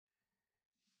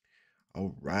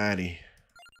Alrighty.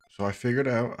 So I figured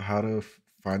out how to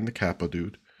find the Kappa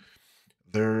dude.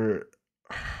 They're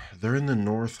they're in the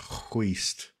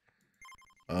northwest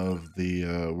of the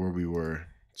where we were.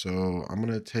 So I'm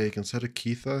gonna take instead of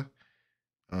Keitha,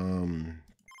 um,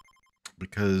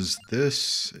 because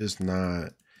this is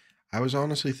not. I was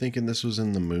honestly thinking this was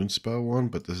in the Moonspell one,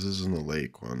 but this is in the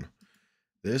Lake one.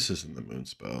 This is in the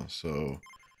Moonspell. So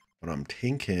what I'm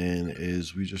thinking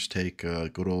is we just take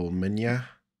good old Menya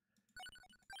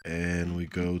and we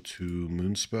go to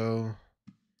Moonspell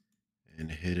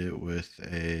and hit it with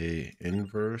a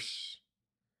inverse.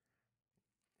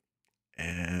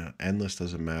 And endless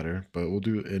doesn't matter, but we'll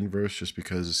do inverse just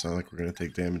because it's not like we're gonna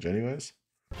take damage anyways.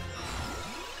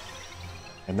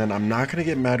 And then I'm not gonna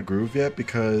get Mad Groove yet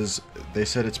because they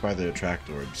said it's by the attract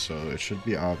orb, so it should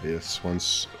be obvious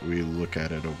once we look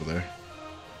at it over there.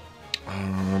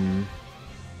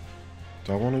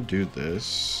 Do I want to do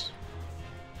this?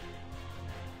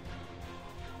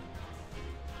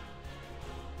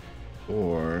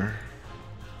 Or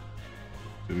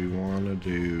do we want to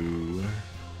do...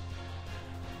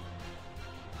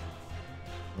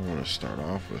 I want to start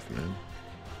off with, man.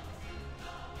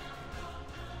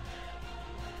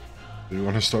 Do we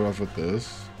want to start off with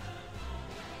this?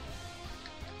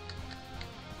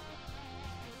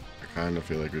 I kind of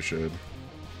feel like we should.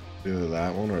 Either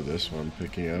that one or this one.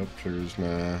 Picking up triggers,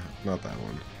 nah, not that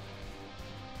one.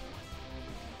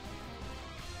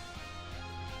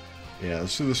 Yeah,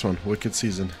 let's do this one. Wicked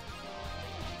Season.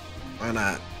 Why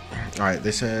not? Alright,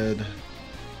 they said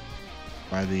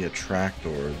by the attract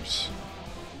orbs.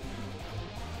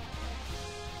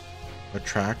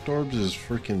 Attract orbs is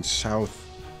freaking south.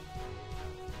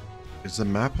 Is the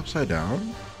map upside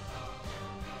down?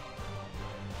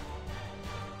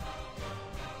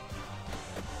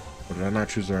 Or did I not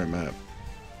choose the right map?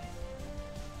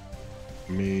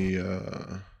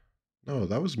 No,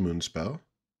 that was Moonspell.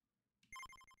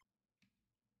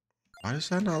 Why does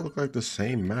that not look like the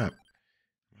same map?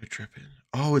 Am I tripping?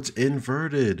 Oh, it's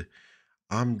inverted.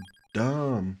 I'm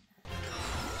dumb.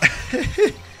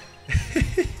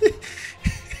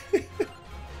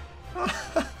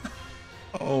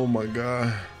 Oh my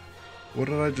god. What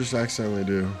did I just accidentally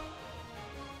do?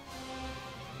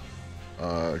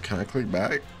 Can I click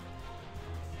back?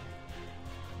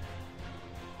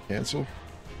 Cancel?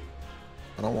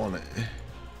 I don't want it.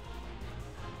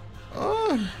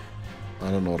 I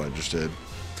don't know what I just did.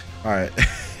 Alright.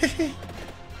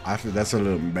 I feel that's a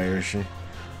little embarrassing.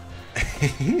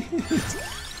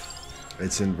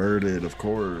 It's inverted, of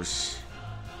course.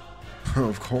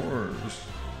 Of course.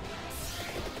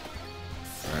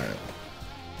 Alright.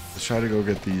 Let's try to go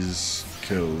get these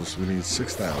kills. We need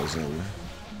 6,000.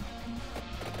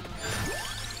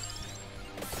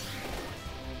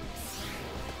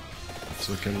 It's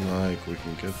looking like we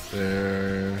can get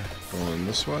there. Going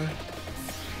this way.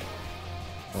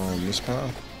 On this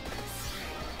path.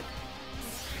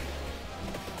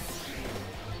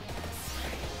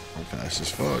 I'm fast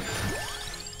as fuck.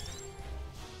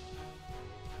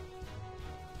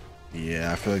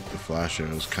 Yeah, I feel like the flash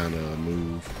arrows kind of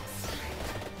move.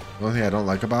 The only thing I don't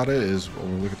like about it is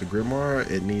when we look at the Grimoire,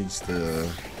 it needs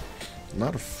the... I'm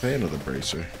not a fan of the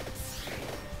bracer.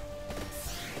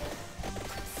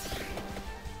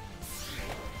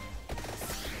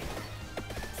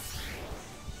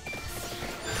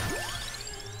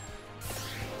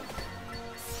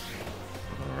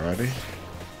 Alrighty.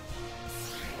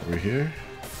 Over here.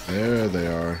 There they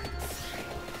are.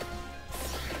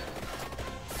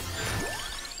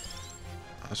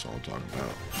 That's what I'm talking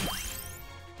about.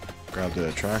 Grab the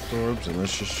attract orbs and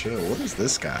let's just chill. What is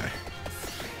this guy?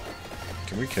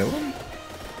 Can we kill him?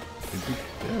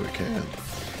 Yeah, we can.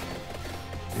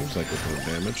 Seems like we're doing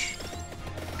damage.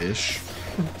 Ish.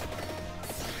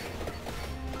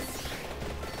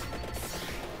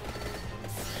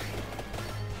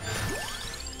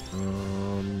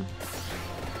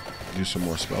 Do some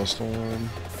more spell storm.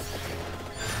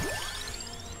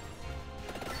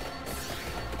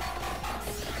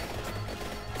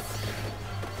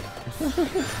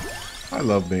 I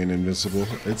love being invincible.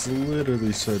 It's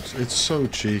literally such, it's so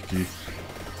cheeky.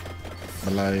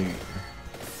 But like,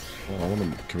 oh, I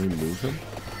want to, can we move him?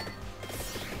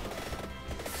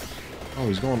 Oh,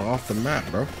 he's going off the map,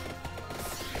 bro.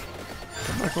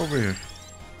 Come back over here.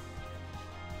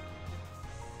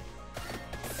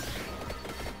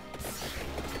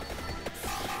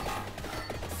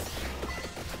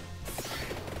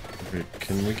 Okay,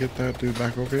 can we get that dude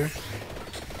back over here?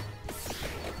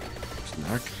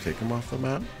 I can take him off the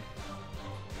map.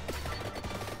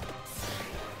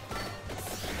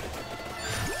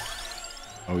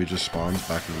 Oh, he just spawns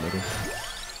back in the middle.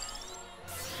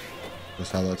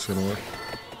 That's how that's gonna work.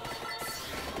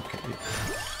 Okay.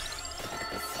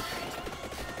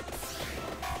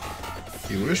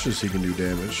 He wishes he can do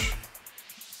damage.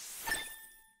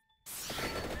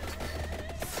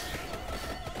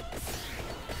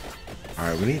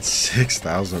 Alright, we need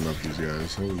 6,000 of these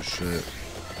guys. Holy shit.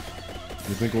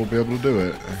 You think we'll be able to do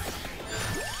it?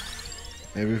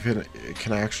 Maybe if it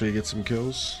can actually get some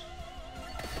kills?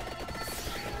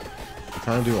 We're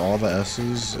trying to do all the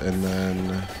S's, and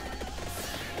then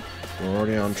we're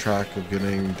already on track of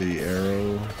getting the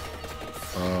arrow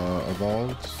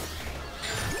evolved.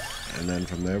 And then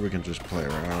from there we can just play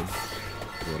around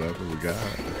with whatever we got.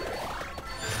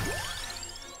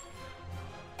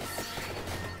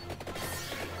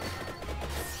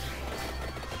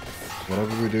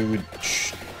 Whatever we do, we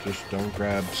just don't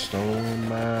grab stone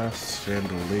mass,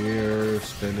 chandelier,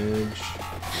 spinach.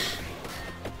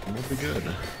 And we'll be good.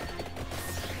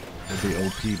 We'll be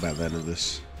OP by the end of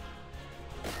this.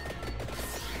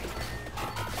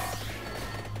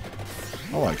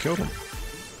 Oh, I killed him.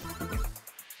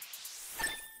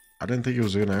 I didn't think he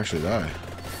was gonna actually die.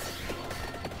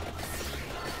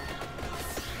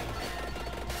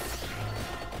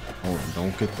 Oh, and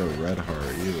don't get the red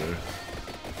heart either.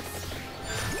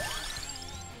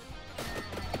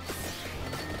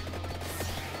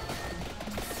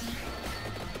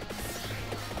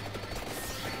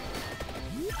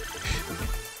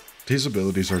 These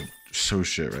abilities are so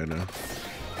shit right now.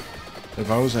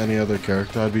 If I was any other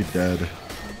character, I'd be dead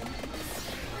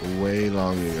way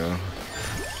long ago.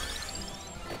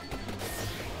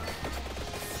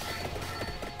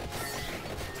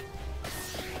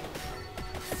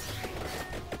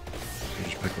 I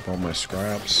just picked up all my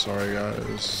scraps. Sorry,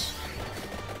 guys.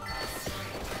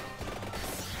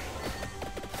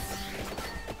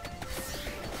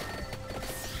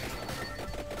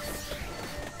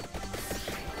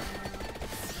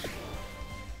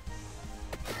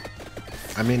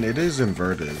 I mean, it is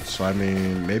inverted, so I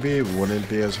mean, maybe it wouldn't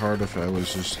be as hard if I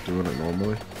was just doing it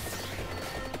normally.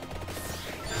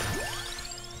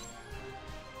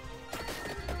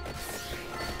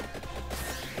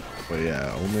 But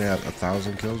yeah, only at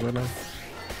 1,000 kills right now.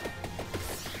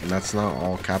 And that's not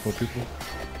all Kappa people.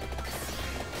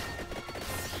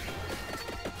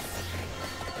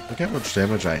 Look how much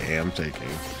damage I am taking.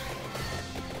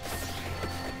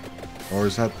 Or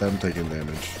is that them taking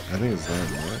damage? I think it's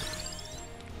them, right?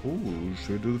 Ooh,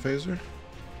 should we do the phaser?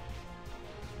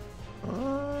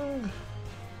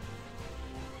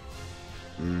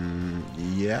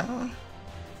 Yeah.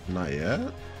 Not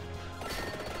yet.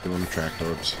 Doing tracked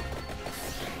orbs.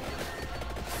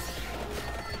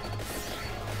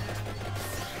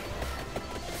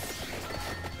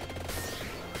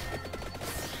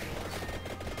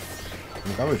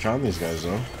 I'm glad we found these guys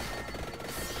though.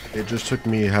 It just took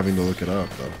me having to look it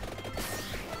up though.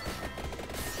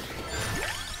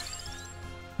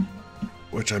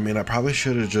 Which, I mean, I probably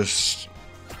should have just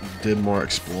did more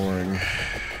exploring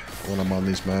when I'm on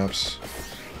these maps.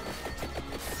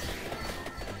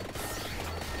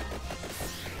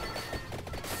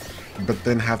 But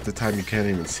then half the time you can't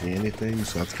even see anything,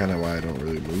 so that's kind of why I don't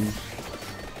really move.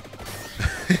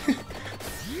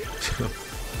 So,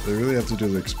 they really have to do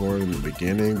the exploring in the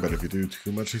beginning, but if you do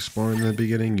too much exploring in the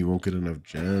beginning, you won't get enough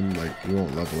gem, like, you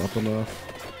won't level up enough.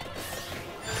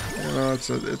 You know,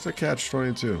 it's a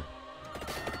catch-22.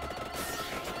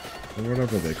 Or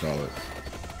whatever they call it.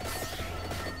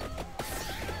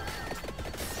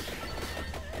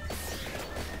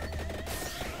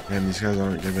 And these guys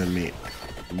aren't giving me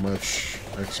much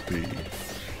XP.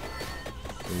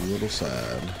 A little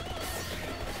sad.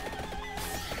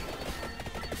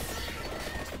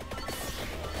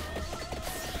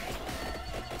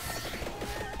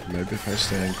 Maybe if I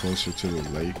stand closer to the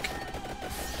lake,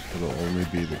 it'll only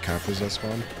be the Kappas that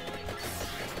spawn.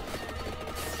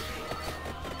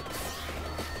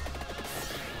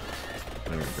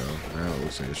 There we go. Now it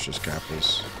looks like it's just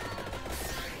Kappas.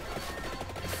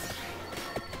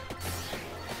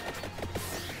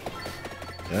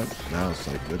 Yep, now it's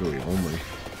like literally only.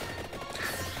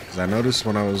 Because I noticed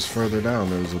when I was further down,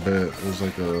 there was a bit, it was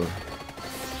like a,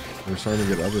 we're starting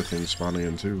to get other things spawning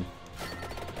in too.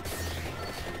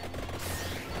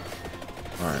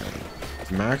 Alright,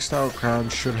 maxed out crown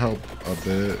should help a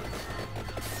bit.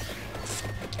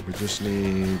 We just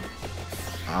need,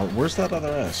 where's that other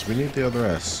S? We need the other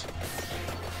S.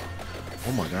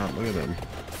 Oh my god, look at him.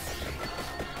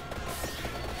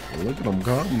 Look at him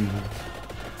come.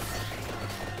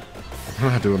 I'm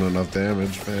not doing enough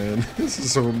damage, man. This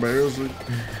is so embarrassing.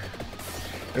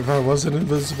 If I wasn't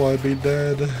invincible, I'd be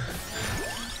dead.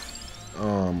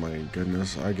 Oh my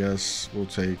goodness. I guess we'll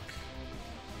take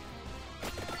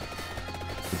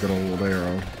good old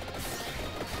arrow.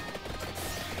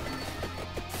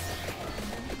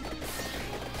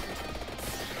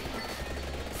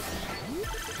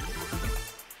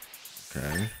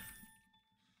 Okay.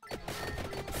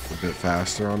 A bit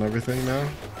faster on everything now.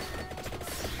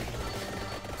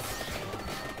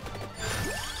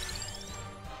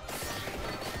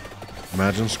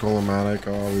 Imagine Skull-O-Matic.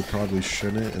 Oh, we probably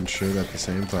shouldn't and should at the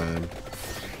same time.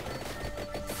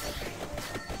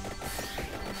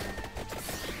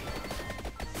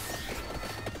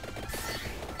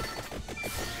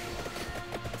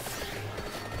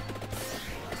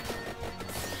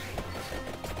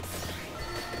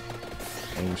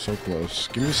 Oh, we're so close.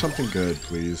 Give me something good,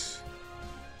 please.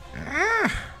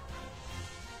 Ah!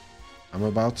 I'm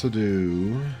about to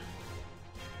do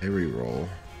a reroll.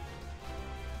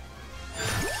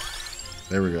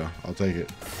 There we go. I'll take it.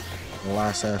 The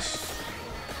last S.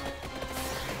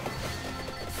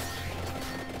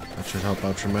 That should help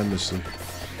out tremendously.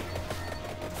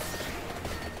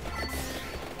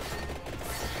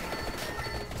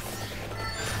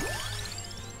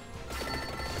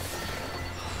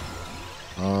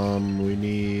 We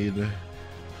need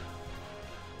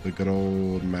the good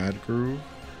old Mad Groove.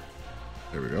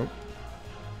 There we go.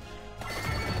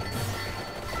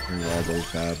 Bring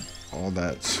all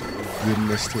that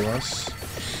goodness to us.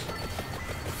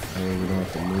 That way we don't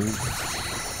have to move.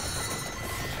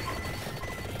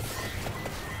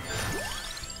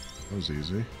 That was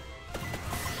easy.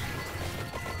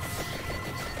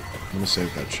 I'm gonna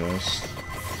save that chest.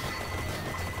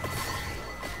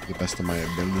 To the best of my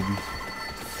ability.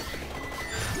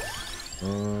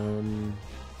 Oh,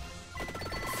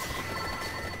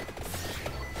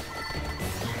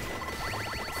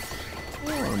 I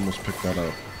almost picked that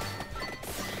up.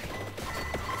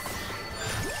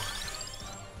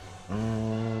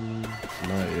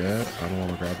 Not yet. I don't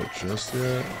want to grab it just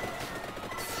yet.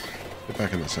 Get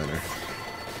back in the center.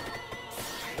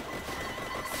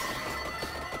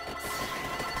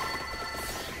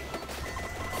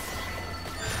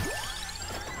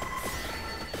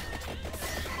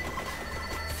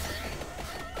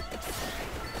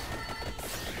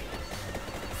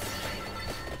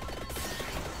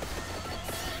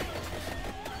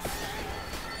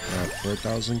 Got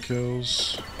 4,000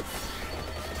 kills.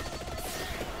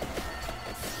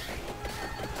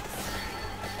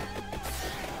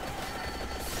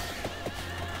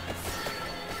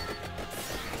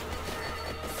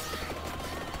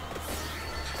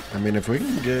 I mean, if we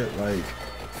can get like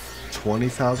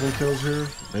 20,000 kills here,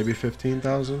 maybe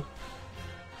 15,000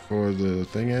 before the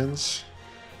thing ends.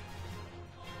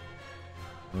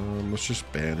 Let's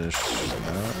just banish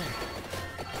that.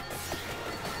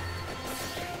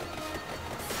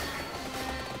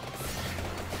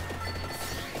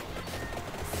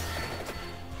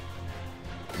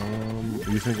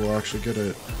 Do you think we'll actually get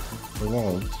it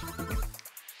evolved?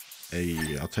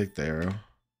 Hey, I'll take the arrow.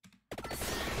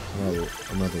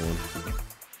 Another one.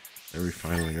 There we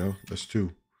finally go. That's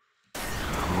 2. And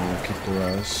then we'll keep the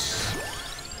rest.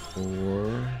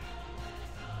 4.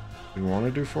 We want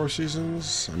to do 4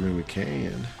 seasons? I mean, we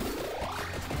can.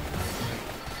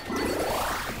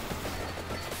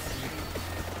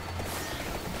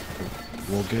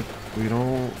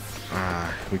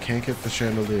 We can't get the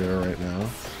chandelier right now.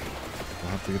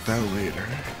 We'll have to get that later.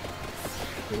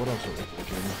 Okay, what else are we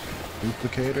thinking?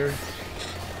 Duplicator?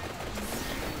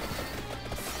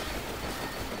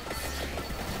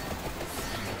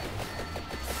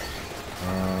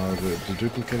 The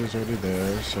duplicator's already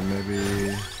there, so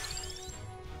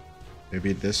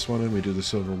maybe this one and we do the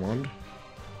silver wand.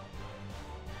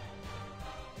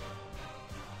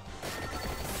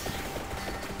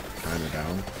 Kinda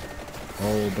down.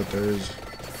 Oh, but there's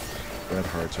red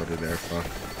hearts already there, fuck.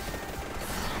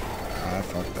 I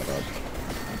fucked that up.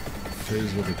 It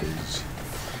is what it is.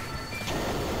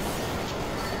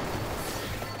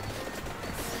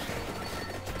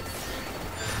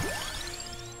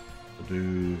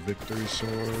 Do victory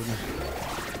sword.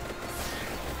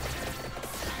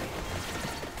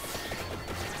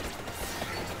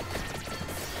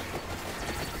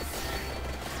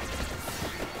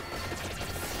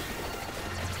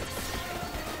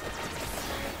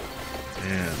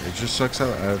 Man, it just sucks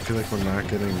out. I feel like we're not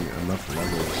getting enough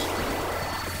levels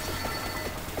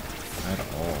at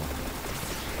all.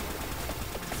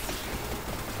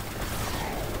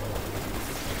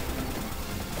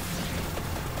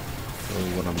 So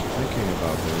what I'm thinking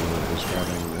about doing is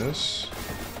grabbing this.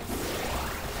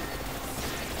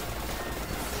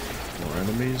 More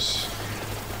enemies.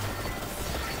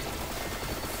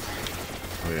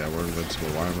 Oh yeah, we're invincible.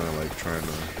 Why am I like trying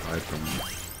to hide from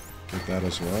get that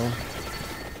as well?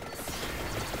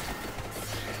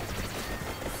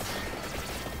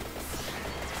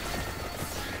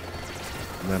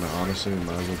 then honestly, we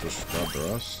might as well just grab the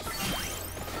rest.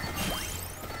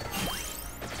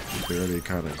 We already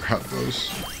kind of grabbed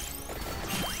those.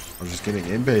 I'm just getting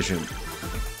impatient.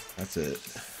 That's it.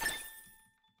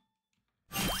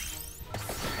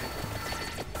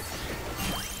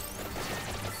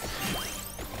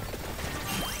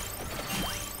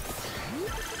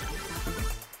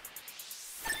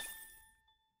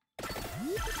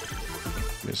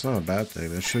 It's not a bad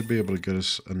thing. That should be able to get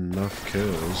us enough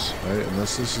kills, right?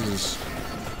 Unless this is...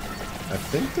 I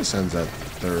think this ends at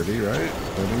 30, right?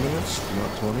 30 minutes,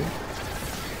 not 20.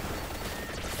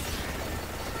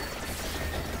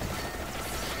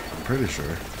 I'm pretty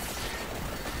sure.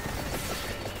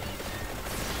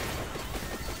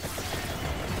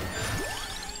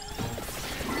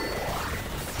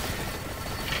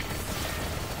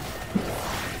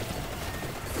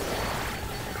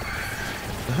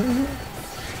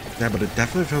 Yeah, but it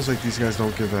definitely feels like these guys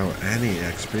don't give out any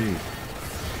XP.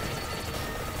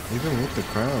 Even with the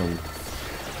crown.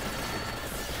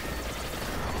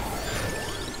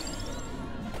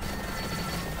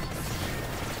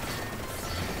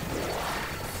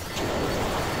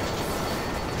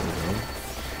 There we go.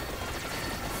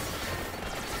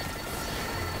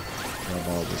 Grab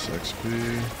all this XP.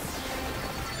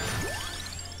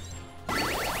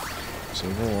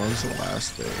 Silver one's the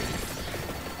last thing.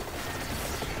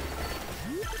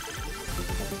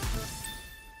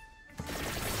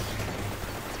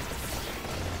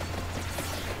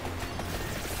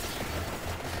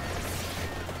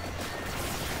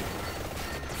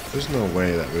 There's no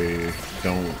way that we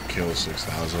don't kill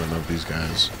 6,000 of these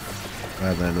guys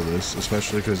by the end of this,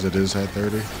 especially because it is at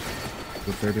 30,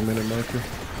 the 30-minute marker.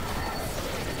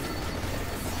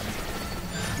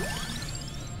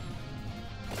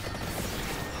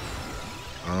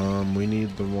 We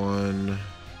need the one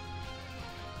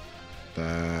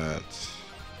that...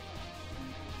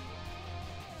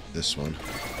 this one.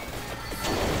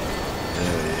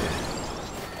 Yeah.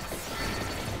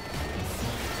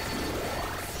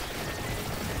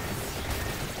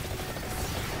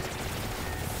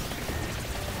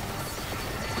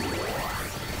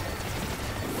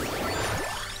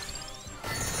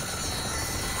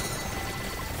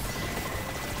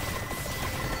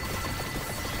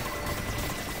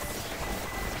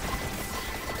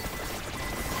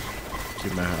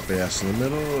 Keep my happy ass in the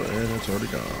middle, and it's already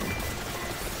gone.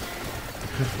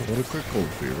 What a quick cold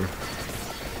fever.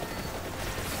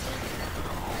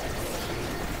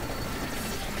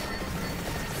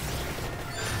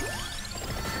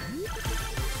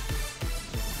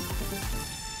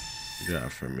 Yeah,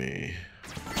 for me.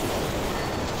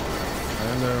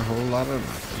 And a whole lot of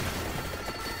nothing.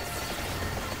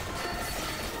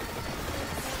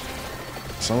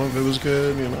 Some of it was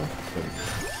good, you know, but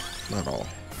not all.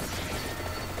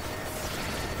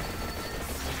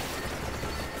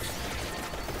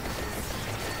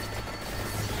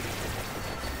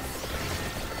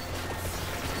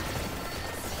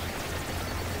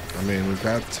 I mean, we've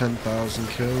got 10,000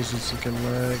 kills, it's looking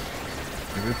like.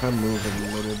 Maybe if I move a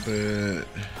little bit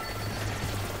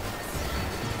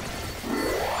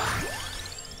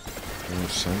more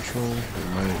central, we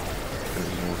might get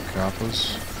more Kappas.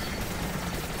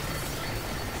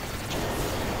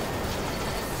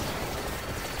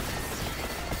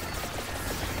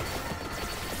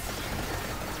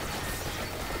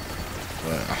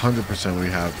 But 100% we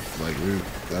have, like,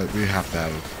 we have to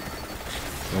have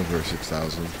over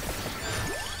 6,000.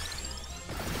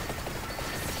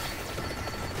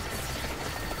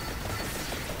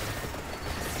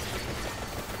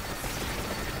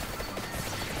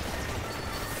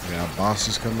 Yeah, boss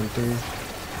is coming through.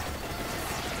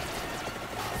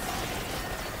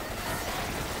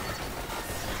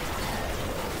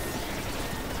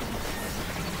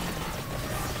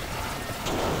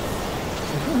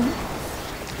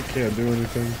 I can't do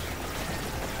anything.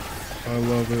 I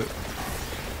love it.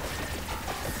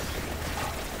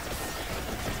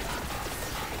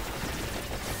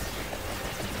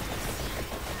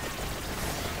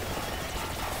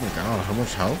 Oh my god, how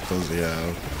much health does he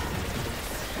have?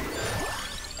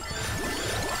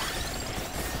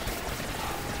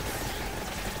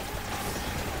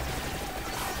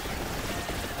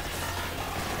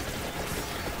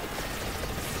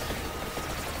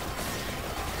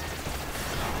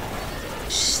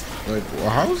 Like, well,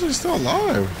 how is he still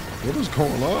alive? What is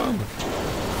going on?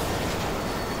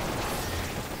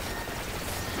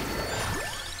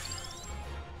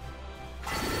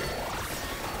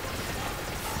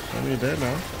 I mean, dead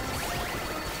now.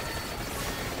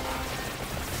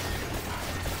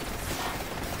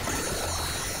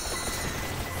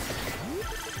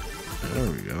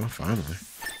 There we go, finally.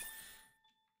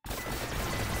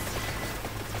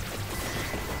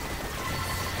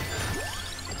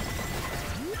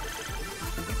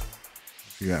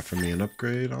 You got for me an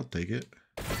upgrade? I'll take it.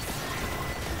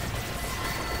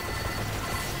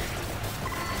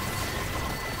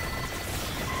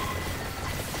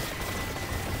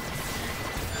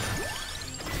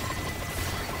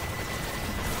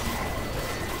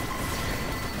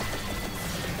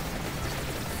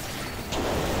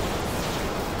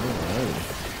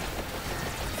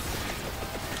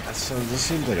 This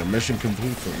seems like a mission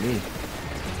complete for me.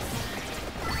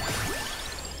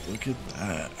 Look at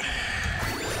that.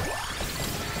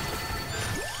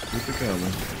 Keep it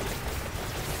coming.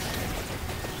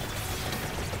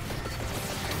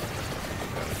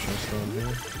 Got a chest on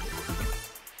here.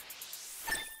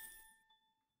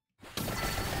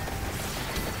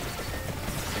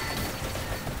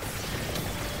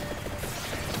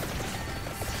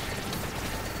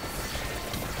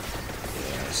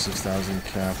 Yeah, 6,000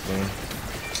 Kappa.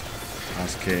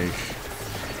 That's cake.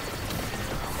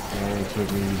 It only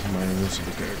took me using my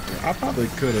invincible character. I probably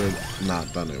could have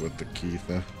not done it with the key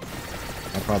though.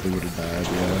 I probably would have died,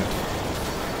 yeah.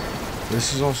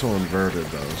 This is also inverted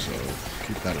though, so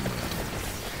keep that in mind.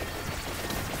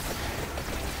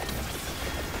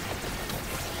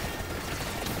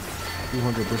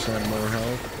 $200% more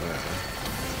health? Yeah.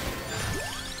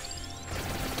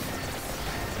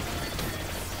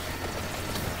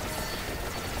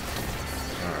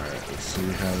 Let's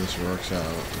see how this works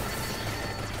out.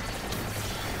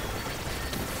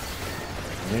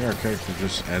 I think our character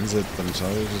just ends it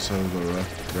themselves instead of the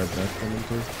red death coming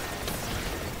through.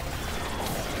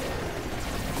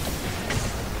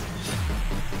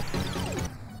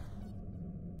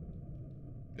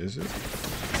 Is it?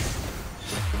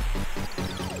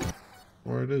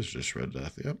 Or it is just red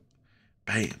death, yep.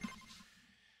 Bam.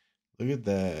 Look at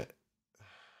that.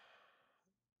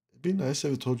 It'd be nice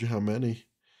if it told you how many.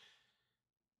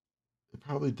 It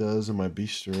probably does in my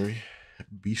beastery.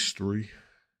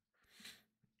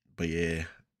 But yeah,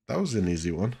 that was an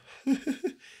easy one.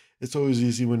 It's always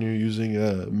easy when you're using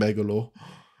Megalo.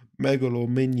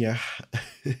 Menya.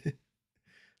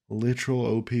 Literal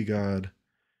OP god.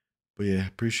 But yeah,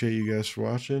 appreciate you guys for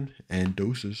watching, and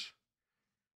doses.